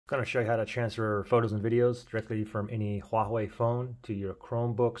Going to show you how to transfer photos and videos directly from any Huawei phone to your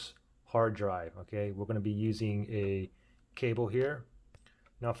Chromebook's hard drive. Okay, we're going to be using a cable here.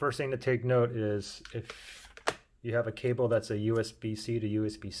 Now, first thing to take note is if you have a cable that's a USB-C to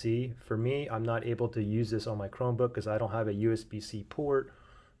USB-C. For me, I'm not able to use this on my Chromebook because I don't have a USB-C port,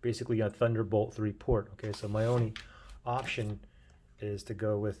 basically a Thunderbolt 3 port. Okay, so my only option is to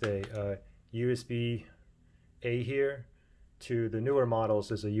go with a USB-A here. To the newer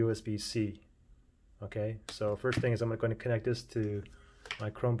models is a USB-C. Okay, so first thing is I'm going to connect this to my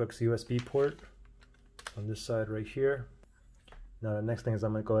Chromebook's USB port on this side right here. Now the next thing is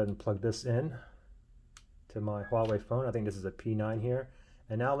I'm going to go ahead and plug this in to my Huawei phone. I think this is a P9 here.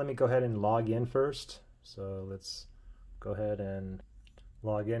 And now let me go ahead and log in first. So let's go ahead and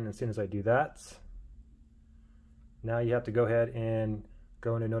log in. As soon as I do that, now you have to go ahead and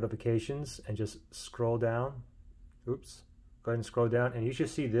go into notifications and just scroll down. Oops. Go ahead and scroll down, and you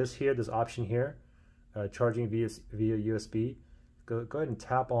should see this here, this option here, charging via USB. Go ahead and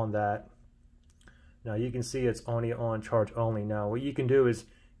tap on that. Now you can see it's only on charge only. Now what you can do is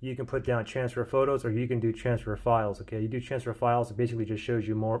you can put down transfer photos, or you can do transfer files. Okay, you do transfer files, it basically just shows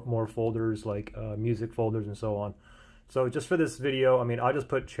you more folders like music folders and so on. So just for this video, I mean, I'll just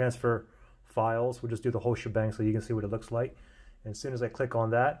put transfer files. We'll just do the whole shebang so you can see what it looks like. And as soon as I click on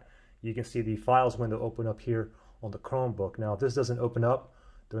that, you can see the files window open up here on the Chromebook. Now if this doesn't open up,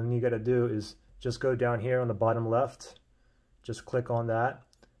 then you got to do is just go down here on the bottom left, just click on that,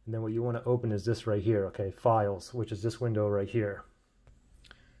 and then what you want to open is this right here, okay, files, which is this window right here.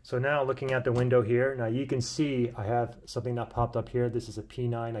 So now looking at the window here, now you can see I have something that popped up here. This is a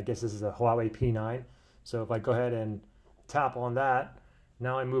P9, I guess this is a Huawei P9. So if I go ahead and tap on that,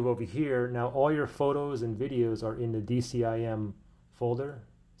 now I move over here. Now all your photos and videos are in the DCIM folder.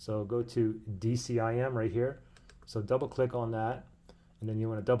 So go to DCIM right here. So double click on that, and then you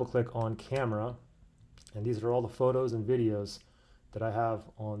want to double click on camera, and these are all the photos and videos that I have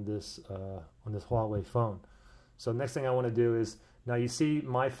on this Huawei phone. So next thing I want to do is, now you see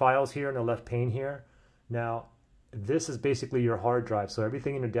my files here in the left pane here. Now this is basically your hard drive, so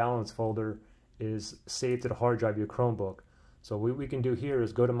everything in the downloads folder is saved to the hard drive of your Chromebook. So what we can do here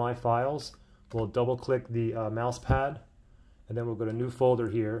is go to my files, we'll double click the mouse pad, and then we'll go to new folder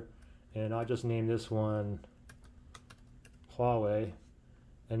here, and I'll just name this one Huawei.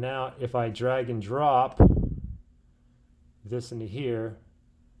 And now if I drag and drop this into here,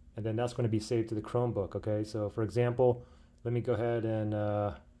 and then that's going to be saved to the Chromebook. Okay, so for example, let me go ahead and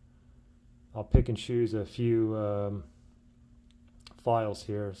I'll pick and choose a few files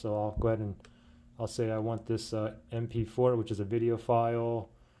here. So I'll go ahead and I'll say I want this MP4, which is a video file,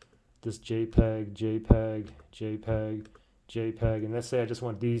 this JPEG, JPEG, JPEG, JPEG, and let's say I just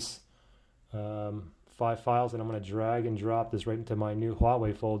want these 5 files, and I'm going to drag and drop this right into my new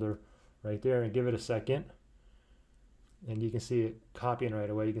Huawei folder right there, and give it a second, and you can see it copying right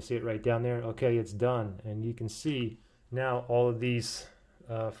away. You can see it right down there. Okay, it's done, and you can see now all of these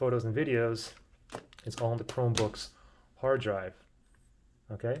photos and videos is all on the Chromebook's hard drive.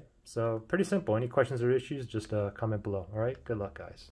 Okay, so pretty simple. Any questions or issues, just comment below. All right, good luck, guys.